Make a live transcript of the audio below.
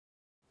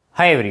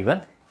Hi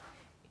everyone.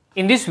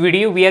 In this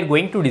video we are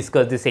going to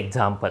discuss this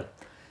example.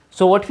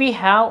 So what we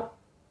have,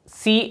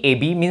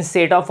 CAB means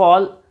set of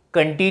all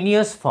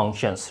continuous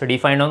functions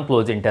defined on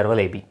closed interval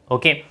AB.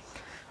 Okay.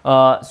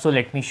 So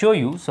let me show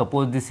you.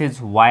 Suppose this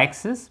is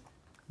y-axis,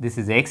 this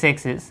is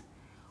x-axis.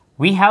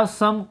 We have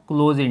some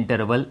closed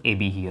interval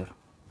AB here,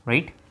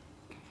 right?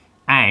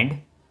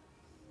 And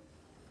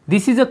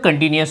this is a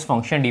continuous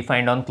function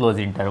defined on closed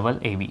interval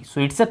AB. So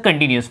it's a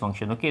continuous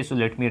function. Okay. So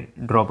let me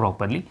draw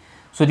properly.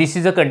 So this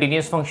is a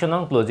continuous function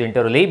on closed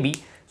interval AB.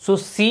 So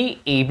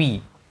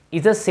CAB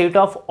is a set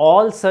of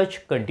all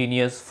such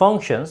continuous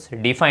functions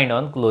defined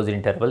on closed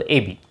interval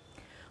AB.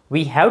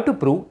 We have to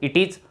prove it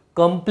is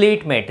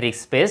complete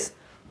matrix space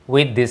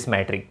with this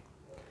matrix.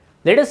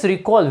 Let us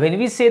recall, when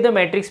we say the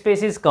matrix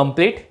space is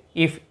complete,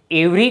 if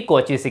every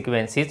Cauchy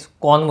sequence is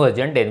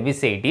convergent, then we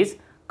say it is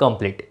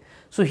complete.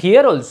 So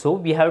here also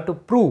we have to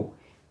prove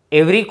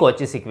every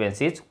Cauchy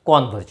sequence is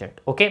convergent,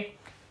 okay,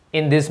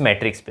 in this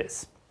matrix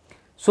space.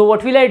 So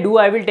what will I do?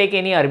 I will take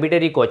any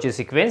arbitrary Cauchy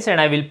sequence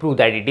and I will prove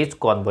that it is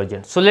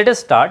convergent. So let us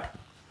start.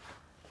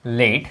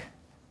 Let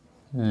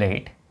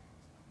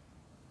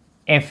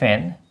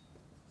Fn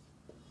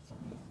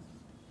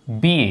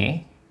be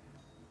a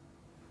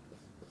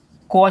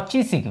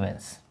Cauchy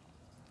sequence.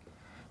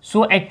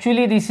 So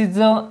actually this is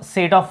a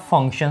set of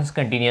functions,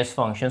 continuous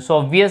functions. So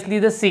obviously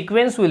the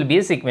sequence will be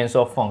a sequence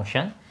of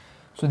function.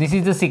 So this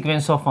is the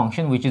sequence of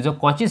function which is a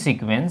Cauchy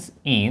sequence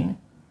in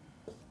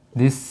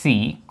this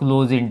C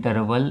closed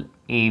interval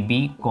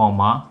AB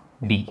comma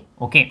D,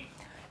 okay,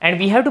 and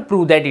we have to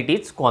prove that it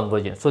is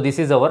convergent. So this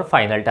is our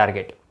final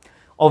target.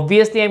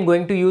 Obviously I am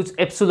going to use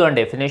epsilon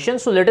definition.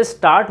 So let us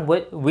start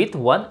with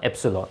one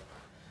epsilon.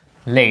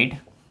 Let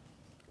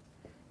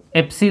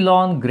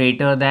epsilon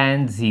greater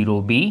than 0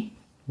 be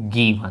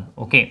given,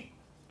 okay.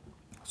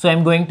 So I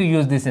am going to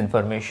use this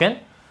information.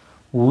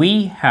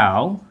 We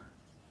have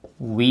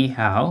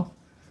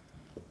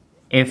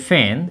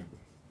Fn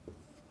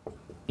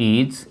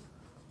is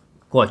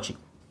Cauchy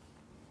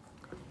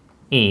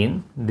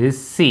in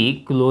this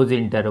C closed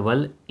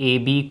interval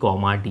AB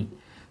comma D.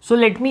 So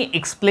let me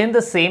explain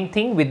the same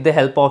thing with the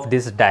help of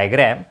this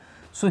diagram.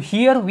 So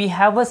here we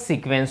have a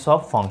sequence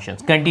of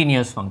functions,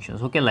 continuous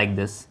functions, okay, like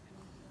this.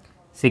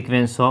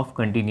 Sequence of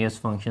continuous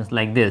functions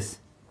like this,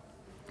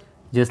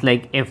 just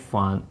like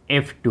F1,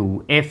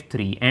 F2,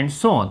 F3 and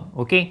so on,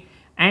 okay.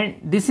 And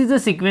this is a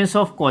sequence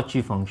of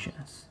Cauchy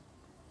functions.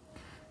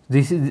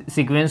 This is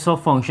sequence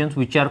of functions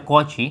which are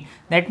Cauchy.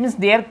 That means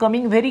they are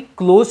coming very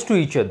close to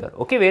each other,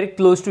 okay, very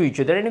close to each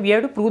other, and we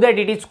have to prove that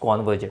it is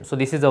convergent. So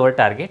this is our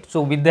target.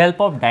 So with the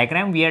help of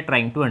diagram we are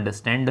trying to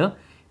understand the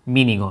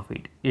meaning of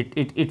it.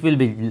 It will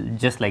be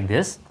just like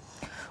this,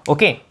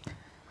 okay.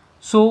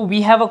 So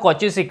we have a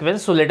Cauchy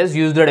sequence. So let us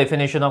use the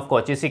definition of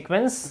Cauchy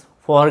sequence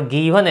for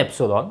given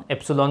epsilon.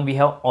 Epsilon we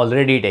have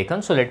already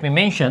taken. So let me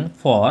mention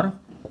for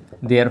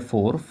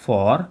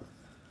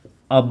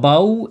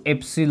above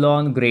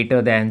epsilon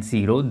greater than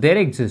 0, there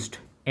exists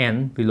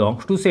n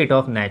belongs to set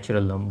of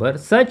natural number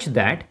such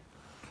that,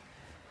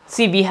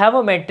 see, we have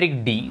a matrix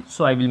D.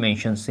 So I will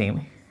mention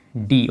same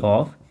D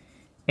of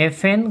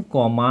Fn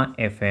comma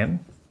Fm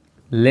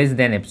less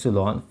than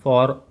epsilon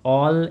for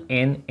all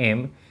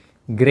nm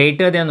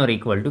greater than or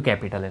equal to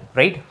capital N,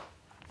 right?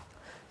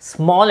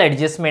 Small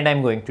adjustment I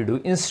am going to do.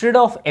 Instead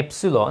of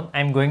epsilon, I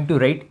am going to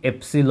write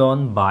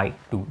epsilon by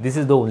 2. This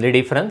is the only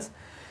difference.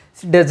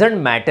 It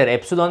doesn't matter.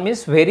 Epsilon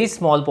means very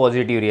small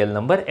positive real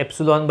number.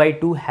 Epsilon by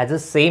 2 has the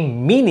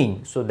same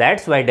meaning. So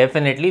that's why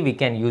definitely we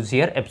can use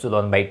here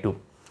epsilon by 2.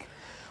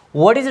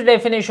 What is the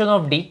definition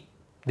of D?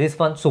 This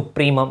one,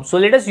 supremum. So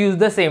let us use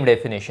the same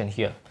definition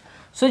here.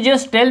 So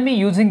just tell me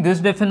using this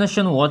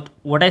definition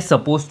what I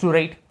supposed to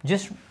write.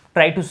 Just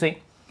try to say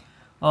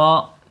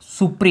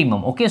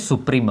supremum, okay,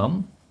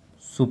 supremum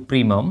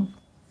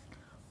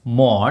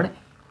mod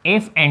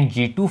f and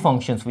g, two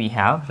functions we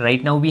have.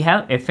 Right now we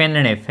have fn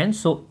and fn.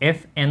 So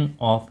fn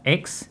of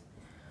x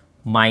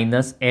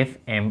minus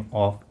fm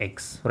of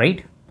x,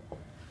 right?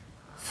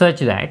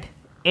 Such that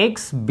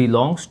x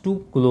belongs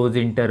to closed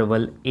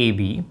interval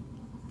AB.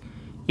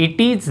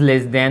 It is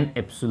less than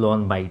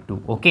epsilon by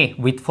 2, okay,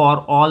 with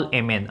for all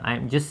mn. I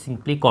am just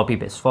simply copy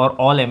paste for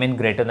all mn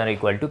greater than or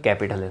equal to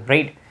capital N,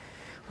 right?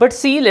 But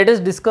see, let us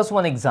discuss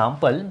one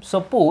example.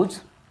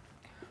 Suppose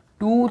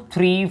 2,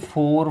 3,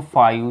 4,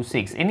 5,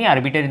 6, any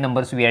arbitrary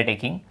numbers we are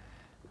taking,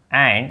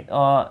 and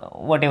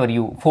whatever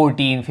you,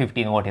 14,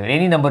 15, whatever,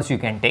 any numbers you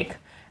can take,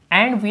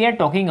 and we are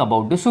talking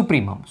about the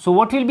supremum. So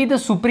what will be the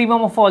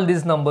supremum of all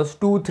these numbers?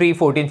 2, 3,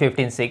 14,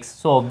 15, 6.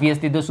 So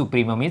obviously the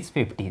supremum is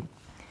 15.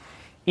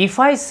 If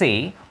I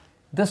say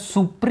the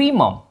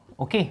supremum,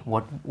 okay,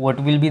 what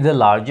will be the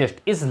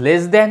largest is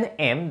less than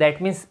m,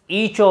 that means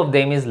each of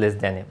them is less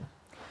than m.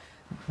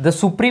 The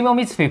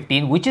supremum is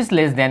 15, which is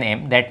less than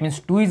m, that means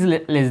 2 is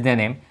less than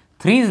m,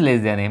 3 is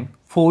less than m,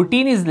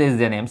 14 is less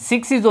than m,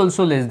 6 is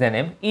also less than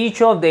m,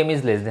 each of them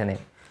is less than m.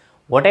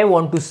 What I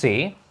want to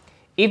say,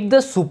 if the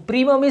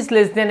supremum is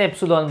less than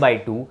epsilon by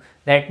 2,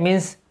 that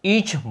means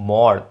each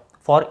mod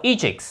for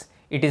each x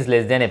it is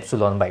less than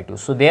epsilon by 2.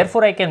 So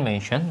therefore I can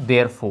mention,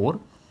 therefore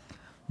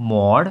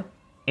mod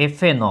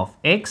fn of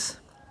x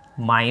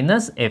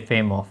minus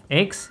fm of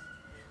x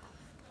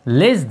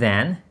less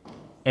than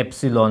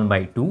epsilon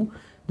by 2.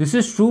 This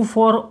is true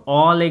for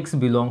all x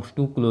belongs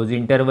to closed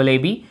interval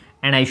AB,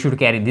 and I should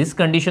carry this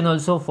condition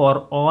also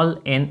for all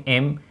n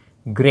m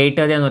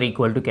greater than or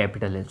equal to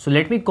capital N. So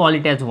let me call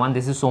it as 1.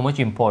 This is so much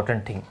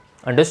important thing.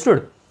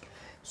 Understood?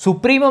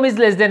 Supremum is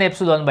less than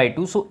epsilon by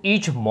 2. So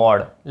each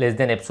mod less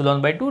than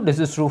epsilon by 2. This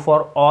is true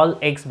for all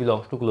x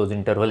belongs to closed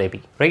interval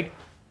AB. Right?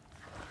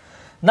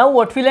 Now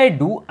what will I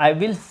do? I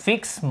will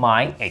fix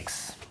my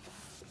x.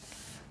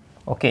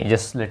 Okay,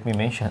 just let me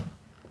mention.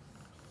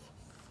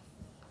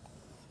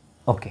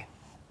 Okay.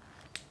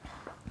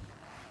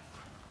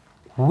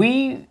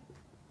 We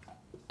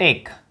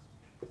take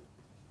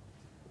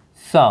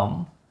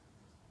some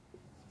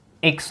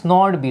x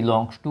naught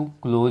belongs to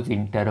closed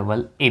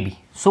interval AB.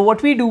 So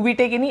what we do, we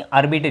take any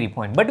arbitrary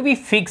point, but we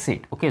fix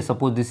it. Okay,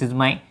 suppose this is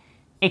my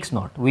x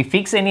naught. We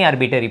fix any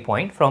arbitrary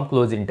point from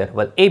closed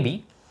interval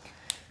AB.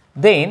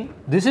 Then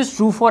this is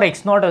true for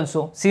x naught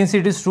also. Since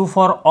it is true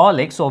for all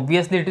x,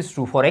 obviously it is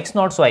true for x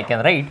naught. So I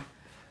can write,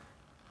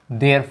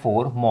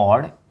 therefore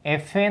mod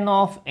fn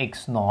of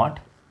x naught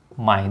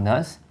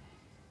minus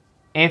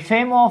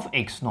fm of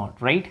x naught,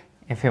 right?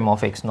 Fm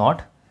of x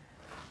naught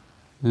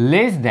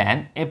less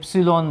than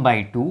epsilon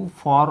by 2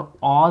 for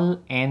all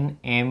n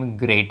m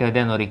greater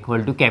than or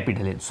equal to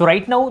capital N. So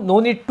right now no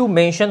need to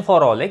mention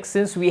for all x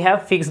since we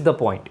have fixed the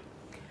point.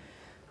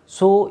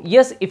 So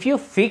yes, if you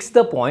fix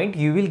the point,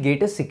 you will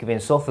get a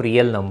sequence of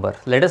real number.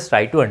 Let us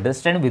try to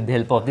understand with the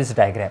help of this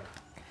diagram.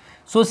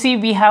 So see,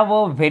 we have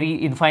a very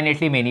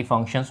infinitely many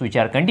functions which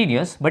are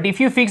continuous, but if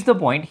you fix the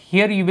point,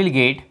 here you will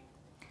get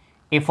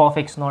f of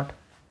x naught.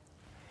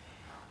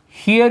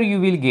 Here you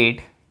will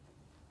get,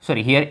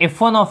 sorry, here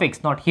f1 of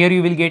x naught, here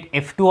you will get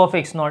f2 of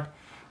x naught,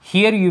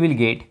 here you will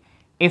get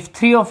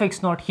f3 of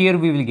x naught, here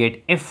we will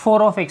get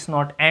f4 of x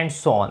naught, and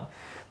so on.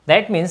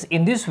 That means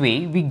in this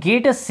way we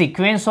get a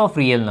sequence of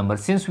real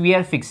numbers since we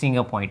are fixing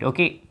a point.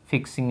 Okay,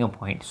 fixing a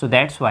point. So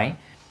that's why.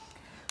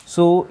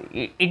 So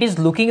it is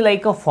looking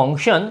like a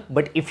function,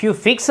 but if you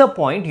fix a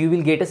point, you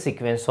will get a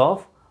sequence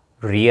of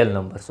real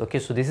numbers. Okay,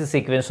 so this is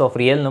sequence of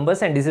real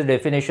numbers, and this is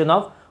definition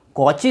of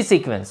Cauchy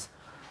sequence.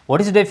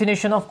 What is the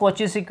definition of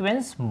Cauchy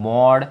sequence?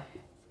 Mod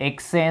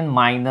xn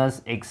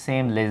minus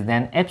xm less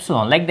than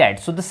epsilon, like that.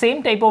 So the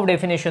same type of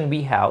definition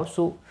we have.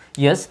 So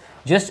yes,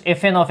 just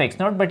fn of x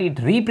naught, but it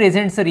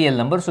represents a real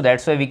number. So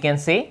that's why we can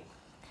say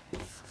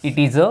it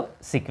is a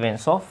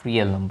sequence of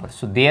real numbers.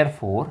 So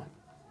therefore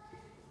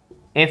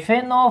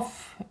fn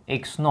of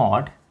x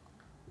naught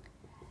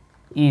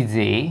is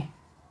a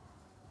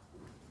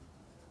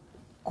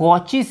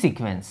Cauchy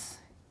sequence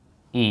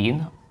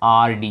in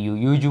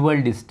RDU.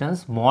 Usual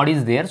distance mod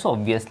is there, so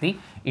obviously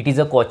it is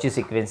a Cauchy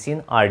sequence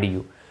in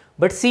RDU.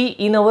 But see,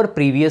 in our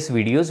previous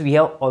videos we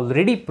have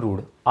already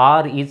proved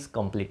R is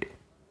complete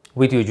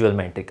with usual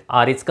metric.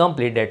 R is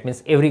complete, that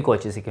means every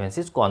Cauchy sequence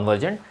is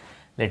convergent.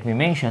 Let me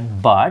mention,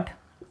 but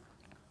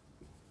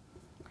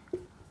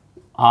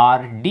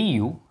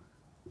RDU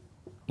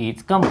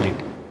is complete.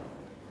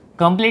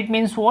 Complete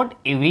means what?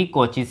 Every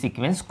Cauchy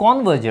sequence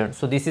convergent.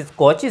 So this is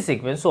Cauchy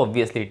sequence, so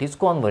obviously it is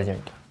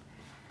convergent.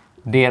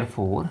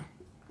 Therefore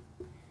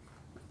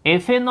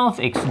fn of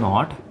x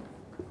naught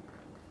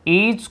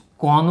is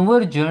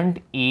convergent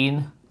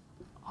in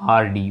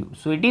RDU.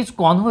 So it is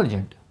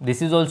convergent.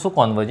 This is also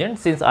convergent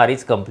since R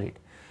is complete.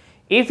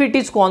 If it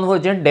is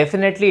convergent,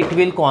 definitely it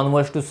will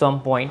converge to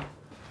some point.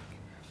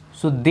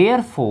 So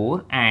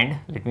therefore, and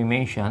let me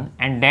mention,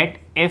 and that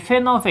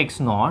fn of x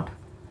naught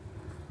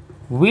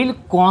will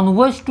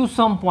converge to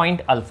some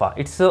point alpha.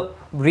 It's a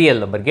real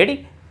number, get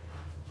it?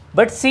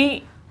 But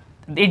see,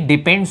 it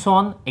depends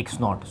on x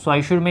naught. So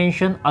I should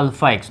mention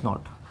alpha x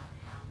naught.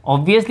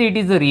 Obviously it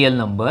is a real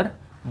number,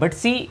 but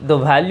see, the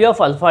value of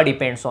alpha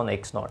depends on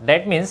x naught.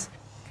 That means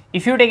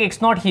if you take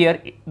x naught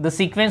here, the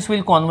sequence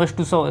will converge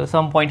to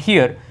some point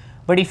here.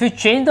 But if you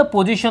change the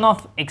position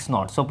of x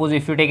naught, suppose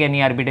if you take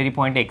any arbitrary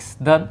point x,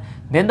 then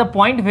the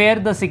point where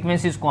the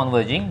sequence is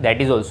converging, that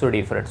is also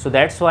different. So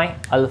that's why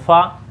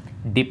alpha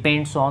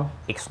depends on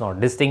x naught.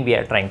 This thing we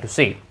are trying to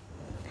say.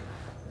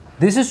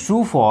 This is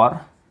true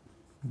for,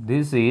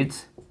 this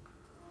is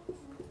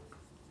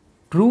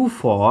true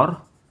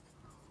for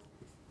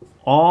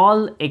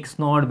all x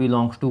naught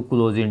belongs to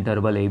closed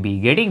interval AB.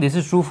 Getting? This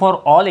is true for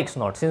all x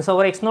naught. Since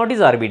our x naught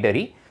is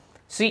arbitrary,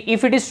 see,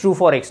 if it is true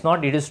for x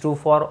naught, it is true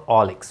for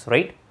all x,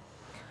 right?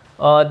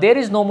 There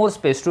is no more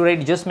space to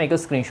write, just make a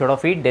screenshot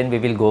of it, then we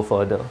will go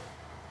further.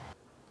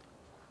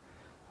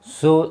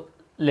 So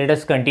let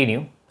us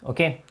continue.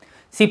 Okay,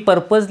 see,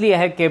 purposely I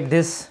have kept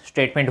this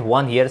statement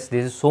 1 here.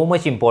 This is so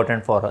much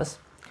important for us,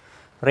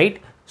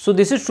 right? So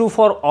this is true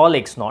for all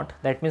x naught.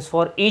 That means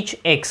for each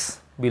x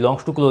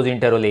belongs to closed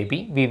interval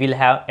AB, we will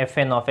have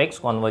fn of x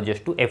converges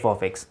to f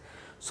of x.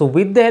 So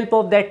with the help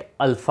of that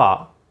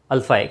alpha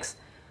x,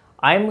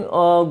 I am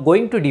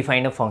going to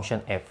define a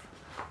function f.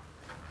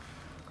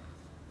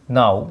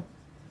 Now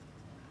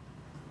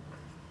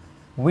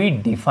we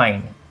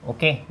define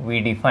Okay, we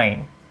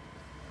define.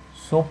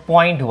 So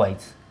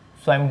point-wise.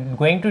 So I'm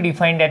going to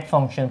define that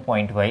function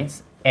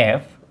point-wise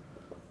f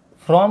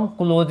from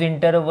closed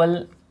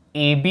interval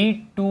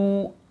AB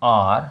to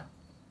R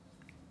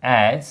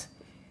as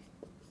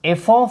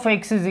f of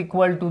x is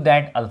equal to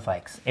that alpha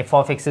x. F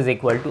of x is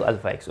equal to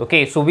alpha x.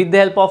 Okay, so with the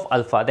help of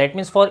alpha, that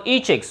means for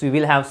each x we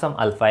will have some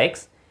alpha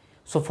x.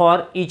 So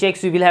for each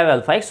x we will have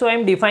alpha x. So I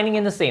am defining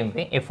in the same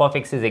way, f of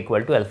x is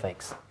equal to alpha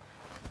x.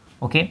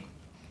 Okay,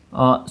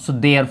 so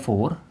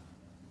therefore,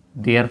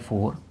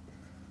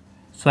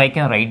 so I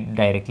can write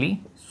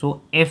directly.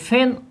 So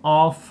fn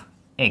of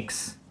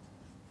x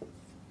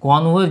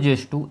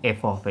converges to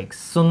f of x.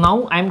 So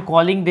now I am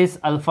calling this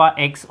alpha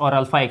x or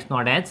alpha x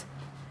naught as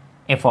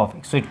f of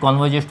x. So it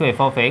converges to f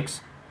of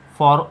x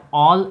for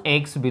all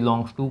x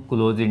belongs to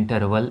closed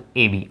interval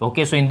AB.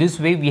 Okay, so in this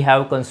way we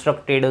have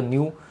constructed a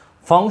new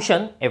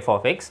function f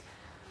of x.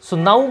 So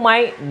now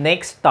my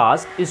next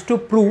task is to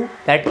prove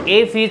that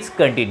f is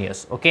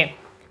continuous. Okay,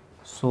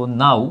 so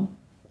now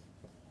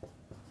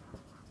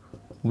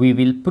we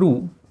will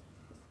prove,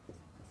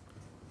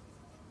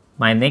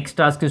 my next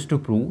task is to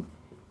prove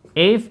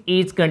f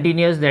is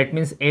continuous, that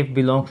means f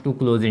belongs to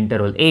closed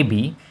interval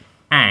AB,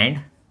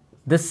 and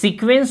the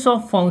sequence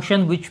of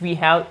function which we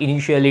have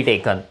initially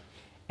taken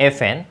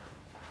fn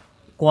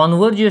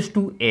converges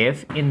to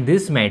f in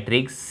this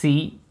matrix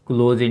C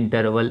closed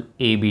interval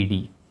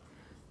ABD,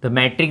 the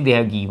matrix they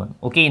have given.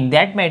 Okay, in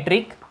that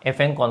matrix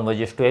fn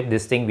converges to f,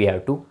 this thing we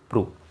have to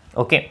prove.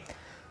 Okay,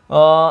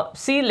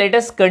 see, let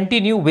us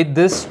continue with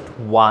this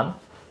one.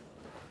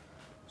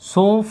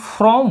 So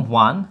from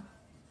 1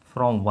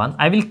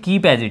 I will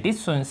keep as it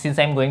is. So since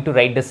I am going to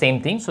write the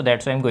same thing, so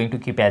that's why I am going to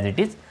keep as it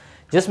is.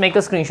 Just make a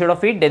screenshot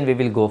of it, then we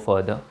will go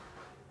further.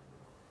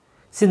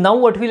 See, now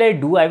what will I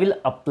do? I will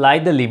apply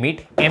the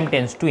limit m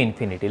tends to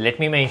infinity. Let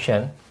me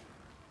mention,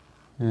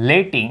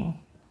 letting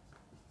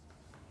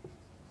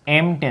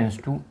m tends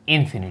to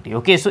infinity.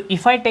 Okay, so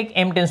if I take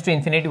m tends to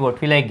infinity, what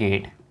will I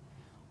get?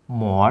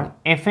 Mod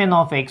fn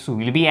of x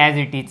will be as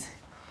it is.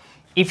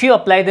 If you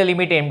apply the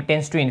limit m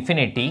tends to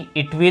infinity,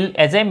 it will,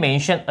 as I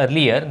mentioned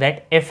earlier,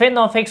 that fn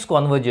of x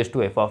converges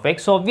to f of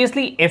x. So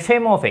obviously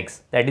fm of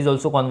x, that is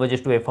also converges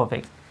to f of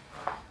x.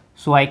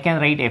 So I can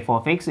write f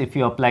of x, if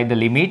you apply the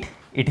limit,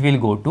 it will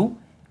go to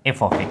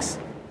f of x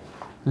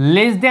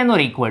less than or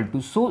equal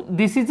to. So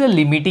this is a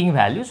limiting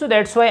value. So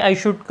that's why I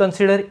should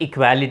consider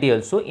equality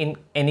also. In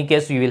any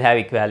case, we will have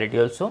equality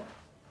also.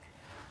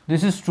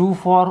 This is true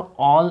for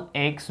all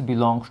x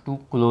belongs to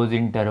closed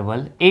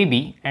interval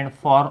AB and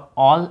for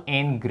all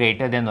n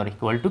greater than or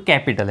equal to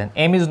capital N.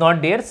 M is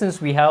not there since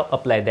we have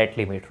applied that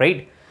limit,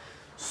 right?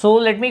 So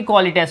let me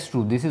call it as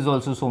true. This is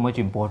also so much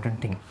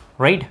important thing,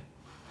 right?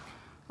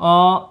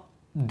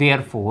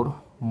 Therefore,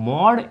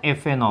 mod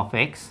fn of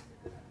x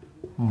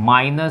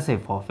minus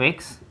f of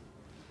x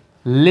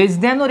less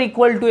than or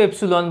equal to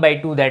epsilon by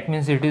 2, that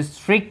means it is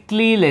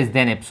strictly less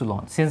than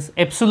epsilon. Since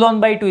epsilon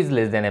by 2 is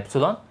less than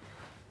epsilon,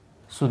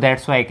 so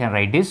that's why I can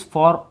write this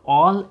for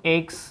all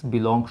x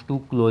belongs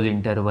to closed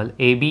interval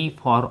AB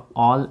for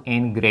all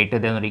n greater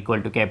than or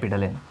equal to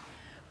capital N.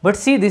 But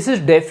see, this is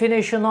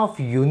definition of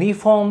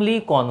uniformly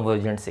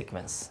convergent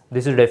sequence.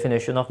 This is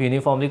definition of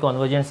uniformly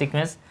convergent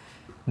sequence.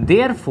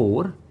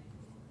 Therefore,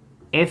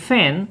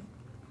 fn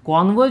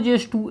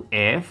converges to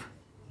f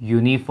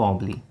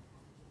uniformly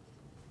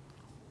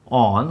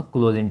on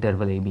closed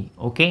interval AB.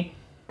 Okay,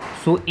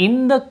 so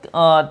in the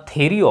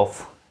theory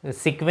of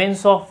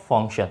sequence of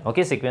function,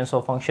 okay, sequence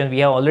of function, we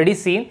have already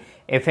seen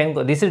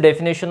fn, this is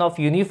definition of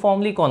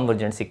uniformly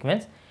convergent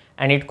sequence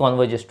and it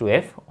converges to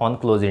f on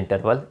closed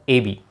interval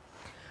AB.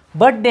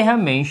 But they have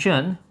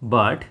mentioned,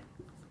 but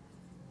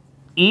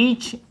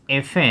each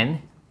fn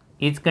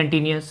is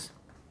continuous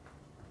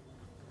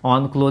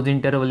on closed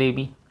interval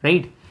AB,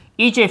 right?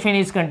 Each fn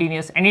is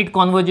continuous and it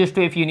converges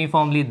to f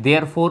uniformly.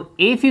 Therefore,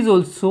 f is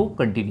also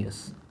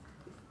continuous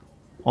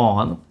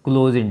on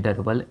closed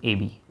interval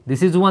AB.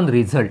 This is one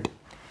result.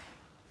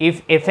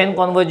 If fn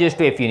converges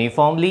to f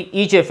uniformly,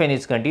 each fn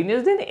is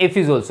continuous, then f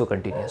is also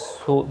continuous.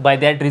 So by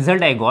that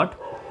result I got,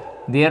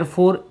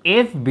 therefore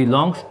f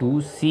belongs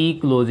to C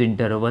closed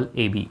interval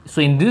AB.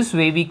 So in this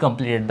way we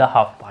completed the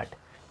half part.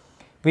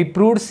 We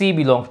proved C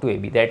belongs to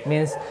AB, that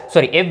means,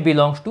 sorry, f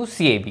belongs to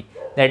CAB.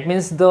 That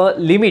means the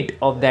limit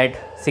of that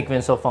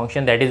sequence of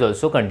function, that is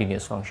also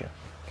continuous function.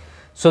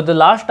 So the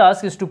last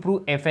task is to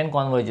prove fn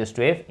converges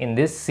to f in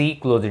this C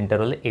closed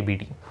interval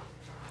ABD.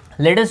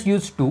 Let us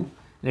use 2.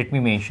 Let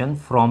me mention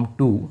from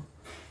 2.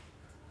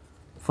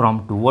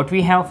 What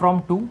we have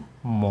from 2?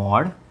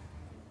 Mod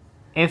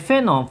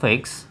fn of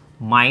x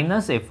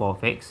minus f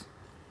of x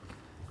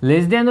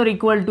less than or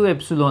equal to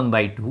epsilon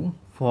by 2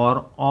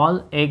 for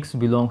all x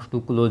belongs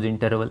to closed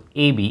interval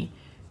AB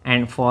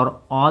and for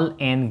all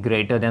n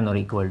greater than or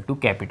equal to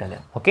capital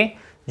N. Okay,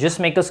 just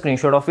make a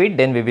screenshot of it,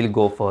 then we will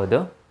go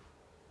further.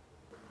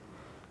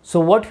 So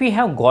what we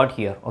have got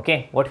here,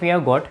 okay, what we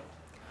have got,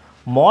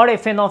 mod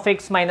fn of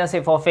x minus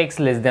f of x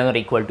less than or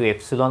equal to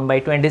epsilon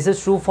by 2, and this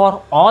is true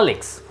for all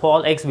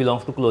x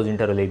belongs to closed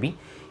interval AB.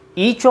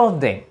 each of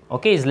them,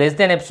 okay, is less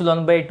than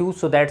epsilon by 2.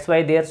 So that's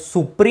why their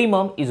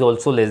supremum is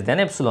also less than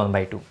epsilon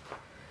by 2.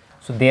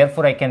 So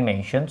therefore I can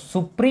mention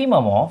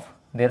supremum of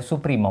their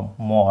supremum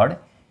mod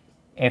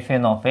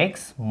fn of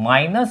x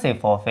minus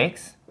f of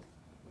x.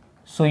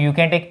 So you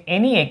can take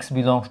any x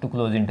belongs to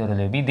closed interval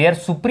AB. Their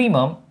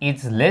supremum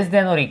is less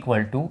than or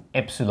equal to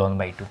epsilon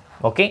by 2.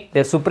 Okay,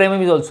 their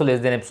supremum is also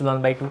less than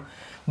epsilon by 2.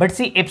 But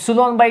see,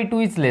 epsilon by 2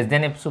 is less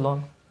than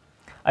epsilon.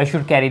 I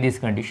should carry this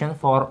condition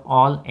for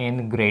all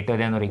n greater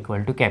than or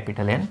equal to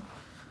capital N.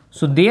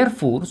 So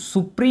therefore,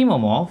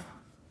 supremum of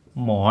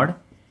mod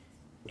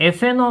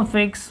fn of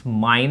x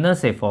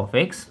minus f of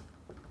x,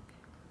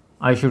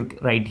 I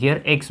should write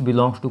here x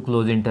belongs to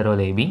closed interval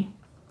AB,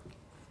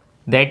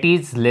 that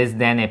is less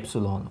than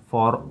epsilon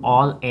for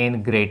all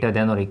n greater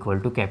than or equal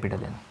to capital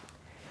N.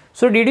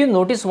 So did you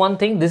notice one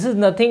thing? This is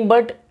nothing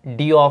but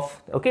d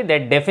of, okay,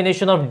 that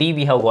definition of d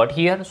we have got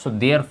here. So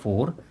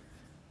therefore,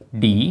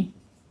 d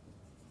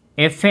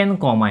fn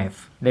comma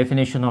f,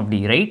 definition of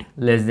d, right,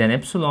 less than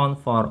epsilon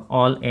for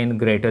all n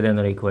greater than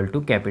or equal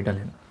to capital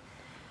N.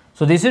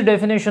 So this is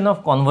definition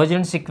of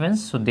convergent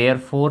sequence. So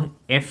therefore,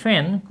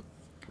 fn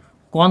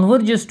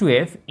converges to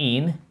f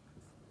in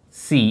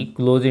C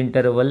close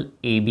interval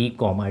AB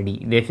comma D,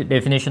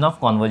 definition of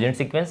convergent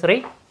sequence,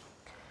 right?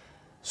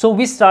 So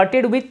we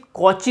started with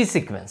Cauchy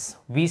sequence.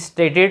 We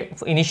stated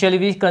initially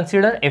we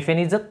consider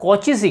fn is a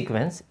Cauchy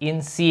sequence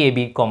in C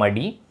AB comma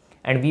D,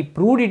 and we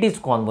proved it is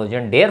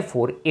convergent.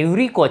 Therefore,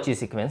 every Cauchy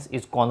sequence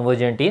is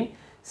convergent in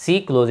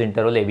C close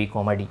interval AB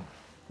comma D.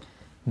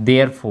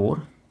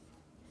 Therefore,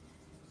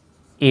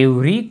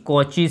 every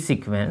Cauchy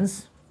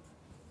sequence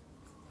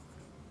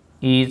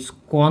is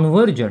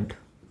convergent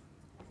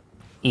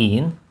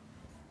in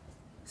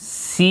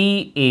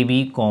C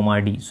AB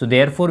comma D. So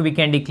therefore we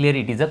can declare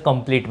it is a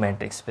complete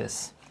matrix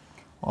space,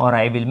 or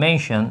I will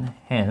mention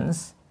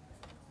hence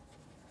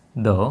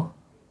the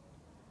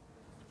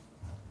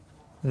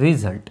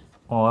result,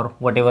 or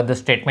whatever the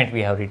statement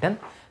we have written.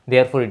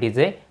 Therefore it is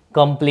a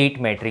complete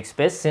matrix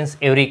space since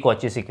every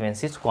Cauchy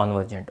sequence is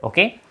convergent.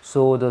 Okay,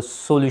 so the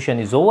solution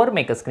is over.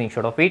 Make a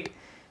screenshot of it,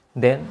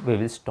 then we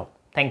will stop.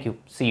 Thank you.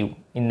 See you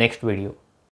in next video.